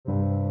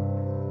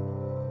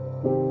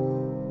You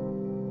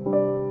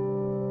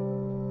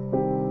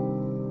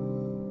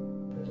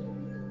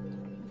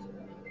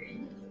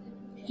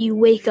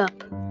wake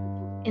up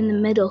in the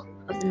middle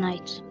of the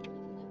night.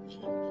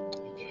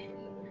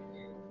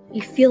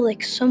 You feel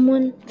like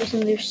someone was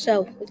in their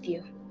cell with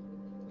you.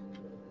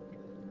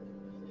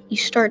 You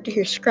start to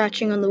hear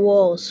scratching on the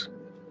walls.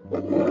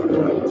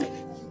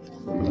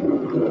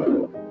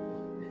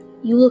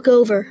 You look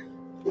over,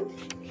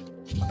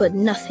 but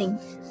nothing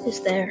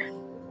is there.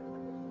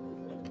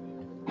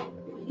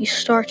 You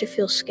start to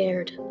feel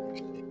scared.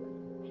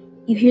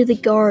 You hear the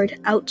guard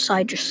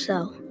outside your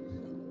cell.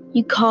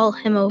 You call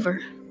him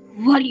over.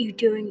 What are you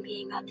doing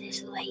being up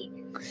this late?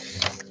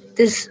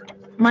 This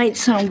might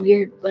sound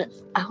weird, but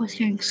I was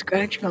hearing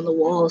scratching on the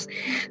walls,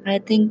 and I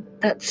think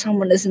that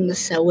someone is in the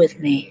cell with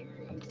me.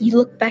 You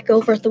look back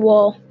over at the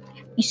wall.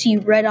 You see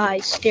red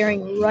eyes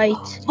staring right.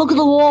 Look at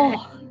the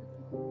wall!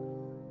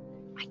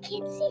 I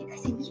can't see it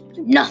because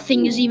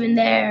Nothing is even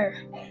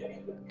there.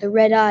 The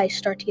red eyes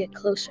start to get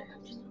closer.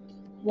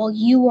 While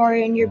you are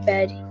in your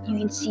bed, you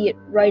can see it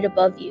right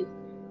above you.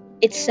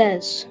 It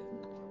says,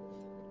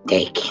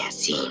 "They can't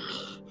see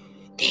me.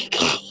 They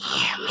can't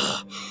hear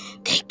me.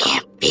 They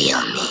can't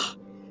feel me."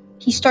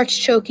 He starts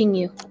choking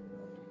you.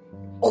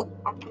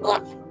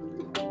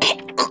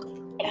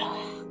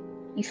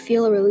 You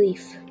feel a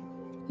relief.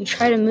 You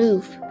try to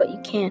move, but you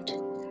can't.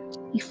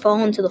 You fall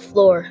into the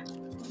floor.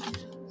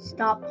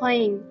 Stop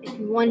playing. If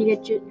you want to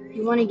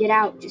get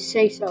out, just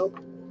say so.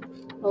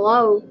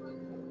 Hello?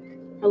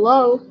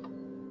 Hello?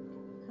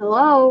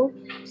 Hello?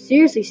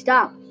 Seriously,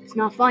 stop. It's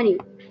not funny.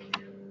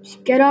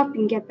 Just get up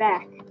and get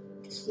back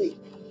to sleep.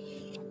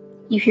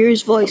 You hear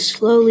his voice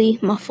slowly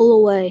muffle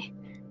away.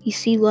 You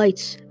see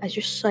lights as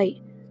your sight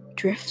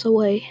drifts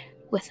away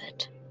with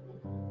it.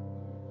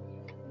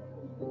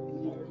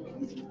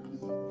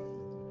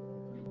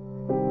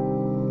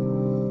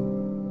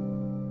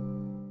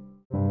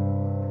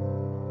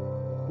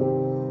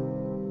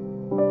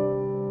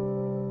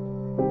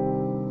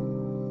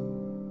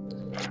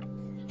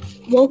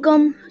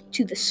 Welcome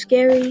to the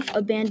Scary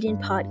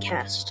Abandoned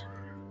Podcast.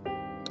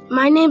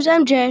 My name's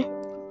MJ.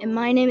 And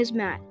my name is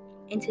Matt.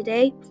 And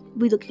today,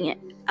 we're looking at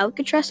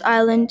Alcatraz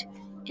Island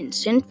in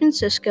San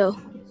Francisco,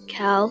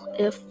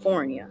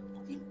 California.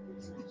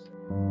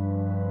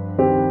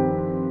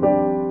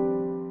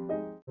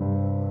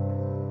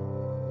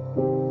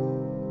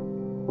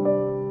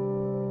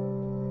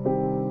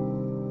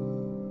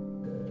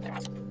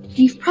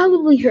 You've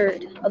probably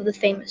heard of the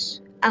famous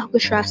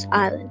Alcatraz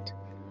Island.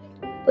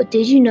 But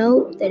did you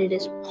know that it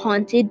is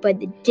haunted by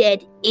the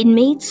dead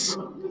inmates?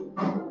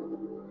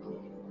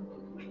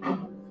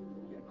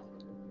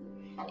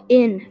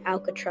 In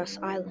Alcatraz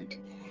Island,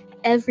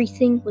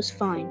 everything was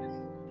fine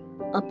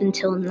up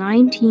until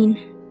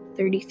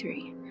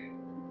 1933.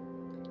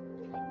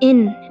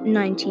 In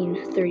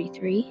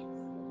 1933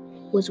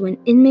 was when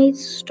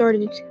inmates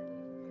started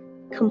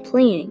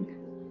complaining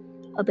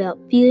about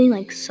feeling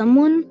like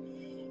someone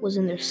was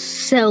in their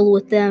cell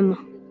with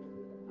them.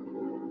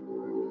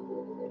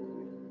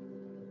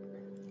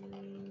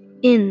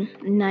 In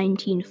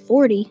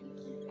 1940,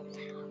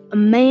 a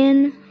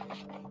man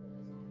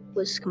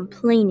was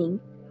complaining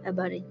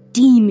about a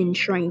demon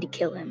trying to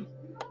kill him.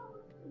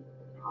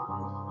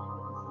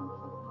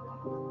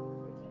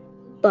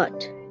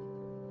 But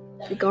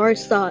the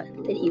guards thought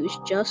that he was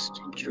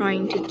just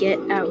trying to get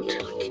out.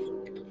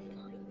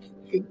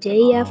 The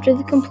day after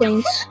the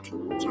complaints,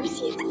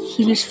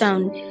 he was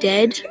found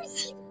dead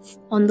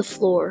on the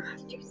floor.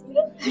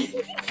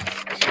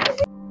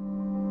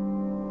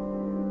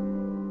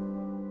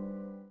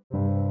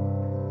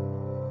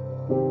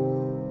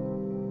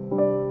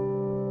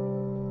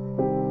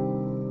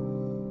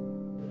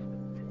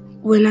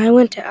 When I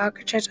went to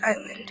Alcatraz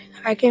Island,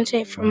 I can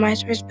say from my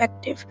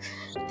perspective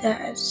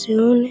that as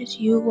soon as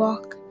you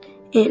walk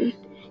in,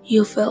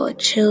 you feel a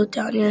chill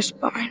down your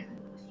spine.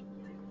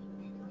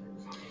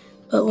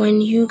 But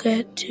when you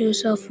get to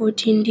cell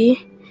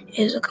 14D, it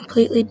is a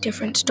completely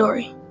different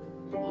story.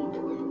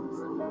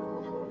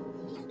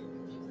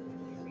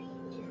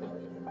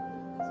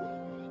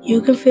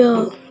 You can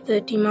feel the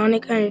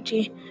demonic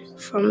energy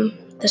from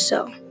the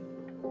cell.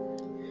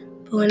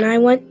 But when I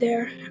went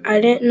there,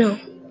 I didn't know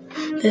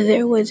that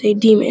there was a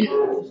demon.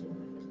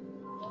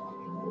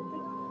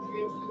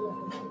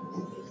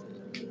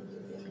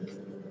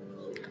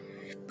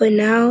 But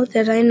now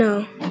that I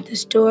know the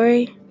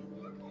story,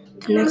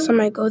 the next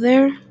time I go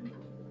there,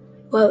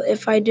 well,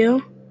 if I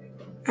do,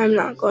 I'm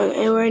not going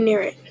anywhere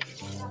near it.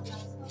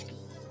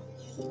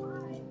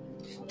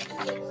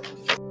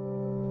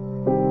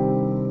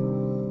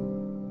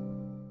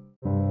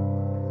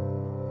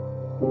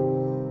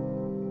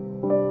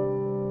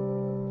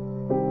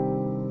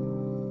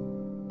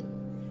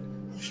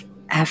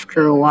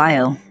 After a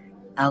while,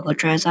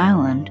 Alcatraz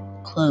Island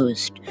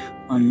closed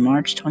on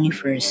March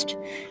 21st,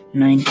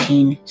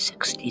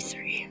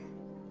 1963.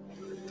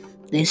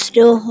 They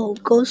still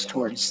hold ghost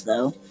tours,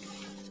 though,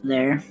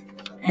 there,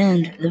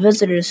 and the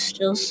visitors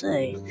still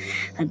say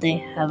that they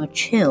have a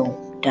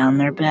chill down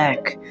their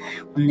back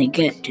when they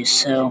get to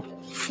cell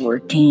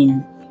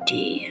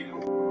 14D.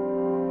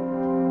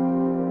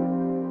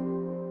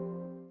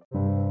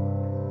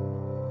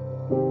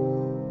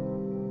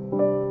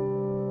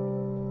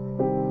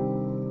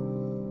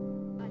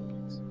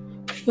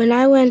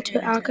 went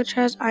to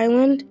Alcatraz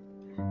Island,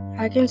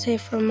 I can say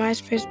from my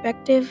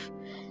perspective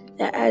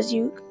that as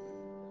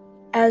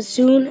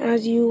soon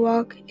as you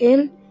walk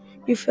in,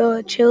 you feel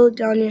a chill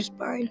down your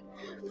spine.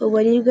 But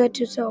when you get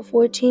to cell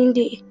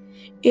 14D,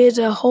 it is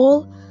a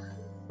whole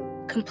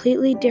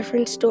completely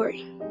different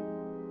story.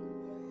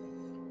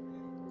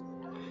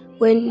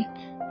 When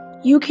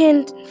you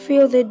can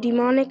feel the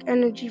demonic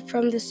energy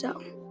from the cell.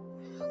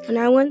 When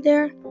I went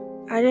there,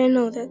 I didn't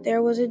know that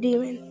there was a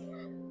demon.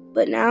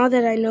 But now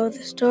that I know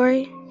the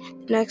story,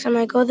 the next time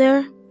I go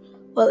there,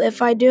 well,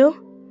 if I do,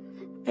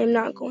 I'm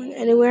not going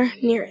anywhere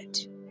near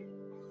it.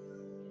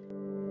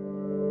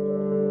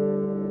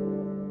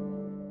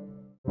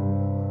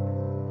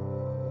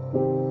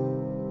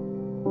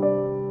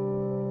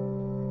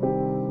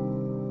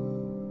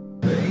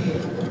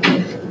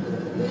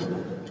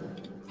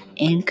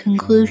 In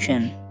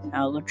conclusion,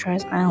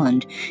 Alcatraz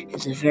Island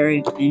is a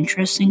very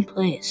interesting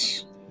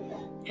place.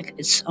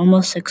 It's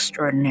almost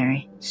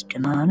extraordinary, it's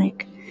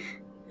demonic,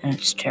 and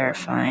it's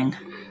terrifying.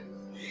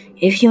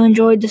 If you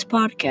enjoyed this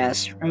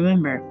podcast,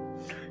 remember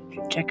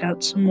to check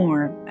out some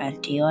more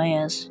at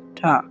DIS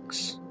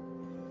Talks.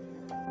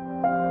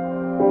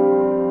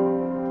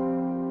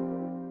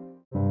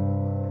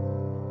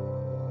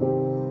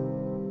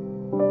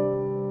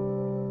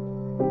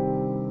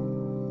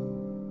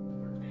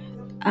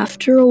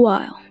 After a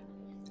while,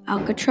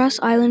 Alcatraz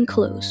Island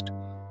closed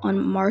on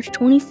March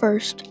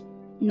 21st,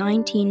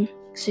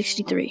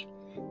 1963.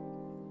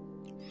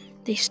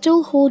 They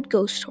still hold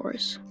ghost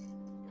tours,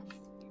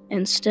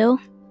 and still,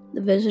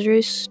 the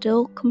visitors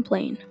still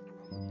complain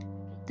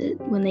that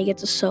when they get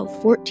to cell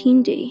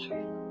 14D,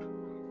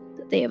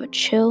 that they have a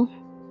chill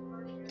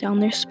down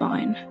their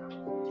spine.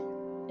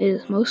 It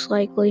is most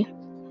likely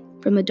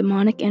from the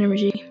demonic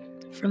energy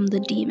from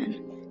the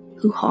demon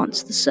who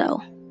haunts the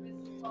cell.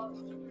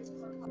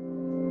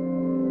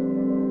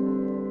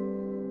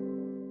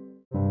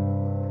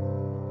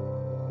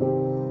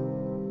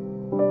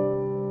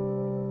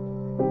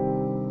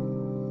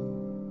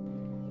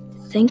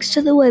 Thanks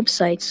to the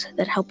websites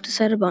that helped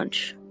us out a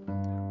bunch.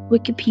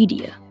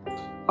 Wikipedia,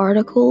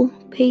 article,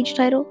 page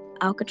title,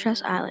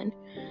 Alcatraz Island,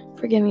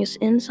 for giving us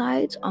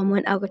insights on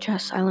when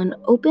Alcatraz Island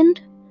opened,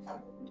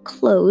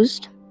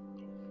 closed,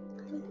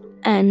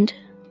 and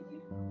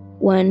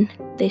when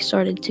they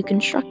started to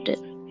construct it.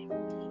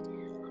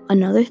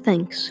 Another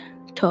thanks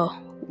to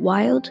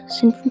Wild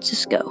San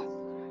Francisco,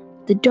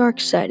 the dark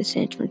side of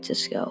San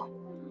Francisco,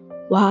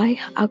 why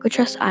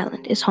Alcatraz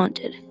Island is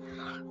haunted,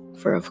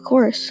 for of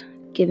course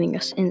giving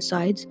us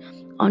insights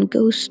on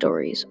ghost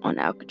stories on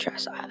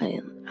Alcatraz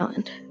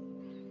Island.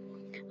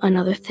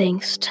 Another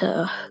thanks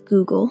to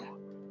Google,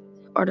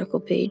 article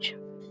page,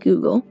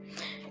 Google,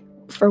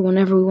 for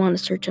whenever we want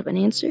to search up an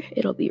answer,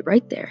 it'll be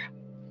right there.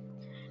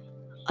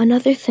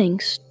 Another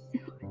thanks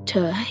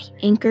to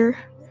Anchor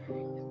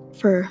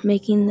for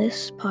making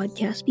this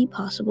podcast be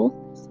possible,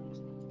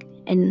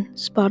 and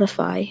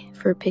Spotify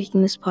for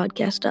picking this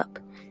podcast up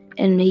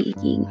and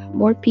making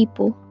more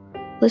people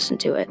listen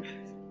to it.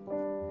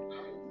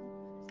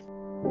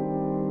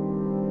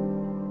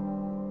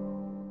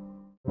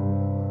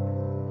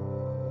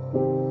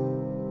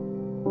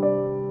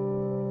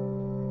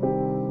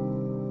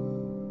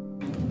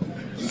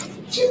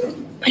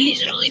 My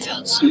knees really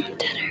felt some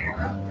dead air.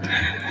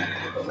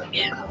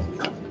 Yeah.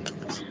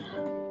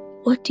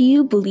 What do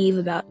you believe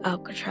about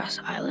Alcatraz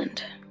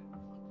Island?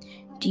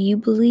 Do you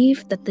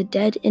believe that the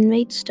dead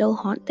inmates still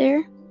haunt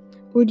there?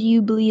 Or do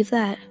you believe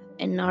that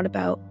and not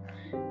about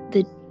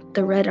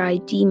the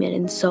red-eyed demon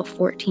in cell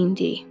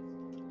 14D?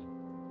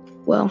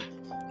 Well,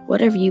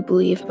 whatever you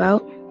believe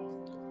about.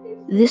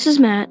 This is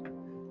Matt.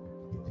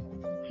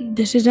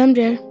 This is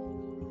MJ.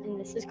 And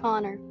this is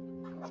Connor.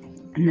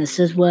 And this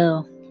is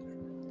Will.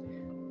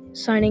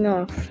 Signing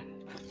off.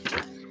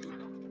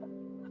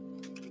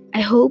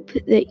 I hope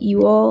that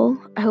you all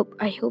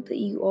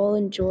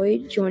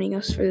enjoyed joining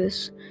us for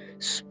this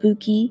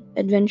spooky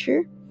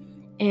adventure,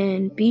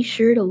 and be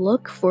sure to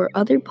look for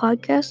other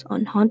podcasts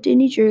on Haunted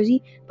New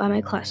Jersey by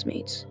my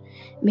classmates.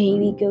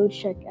 Maybe go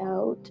check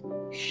out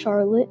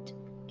Charlotte,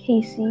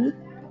 Casey,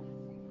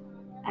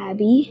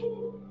 Abby,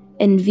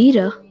 and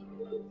Vita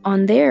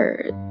on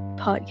their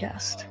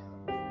podcast.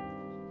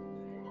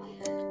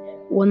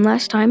 One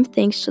last time,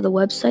 thanks to the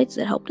websites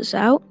that helped us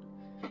out,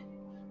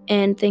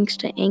 and thanks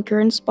to Anchor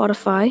and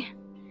Spotify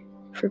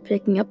for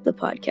picking up the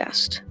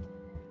podcast.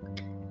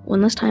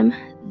 One last time,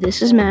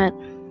 this is Matt.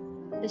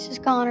 This is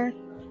Connor.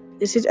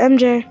 This is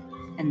MJ.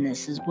 And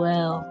this is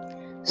Will.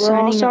 We're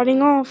all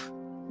signing off.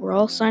 We're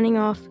all signing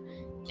off.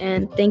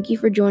 And thank you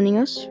for joining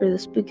us for the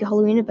spooky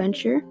Halloween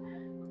adventure.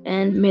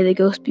 And may the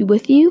ghost be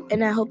with you.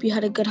 And I hope you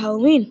had a good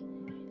Halloween.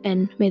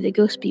 And may the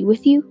ghost be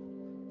with you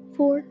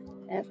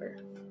forever.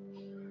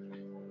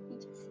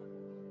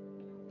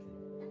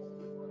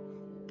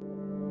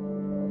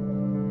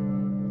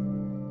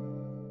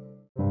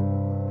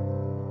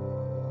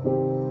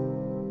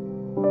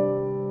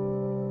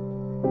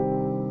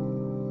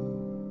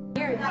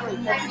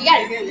 You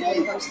gotta hear me.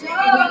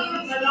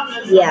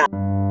 Yeah.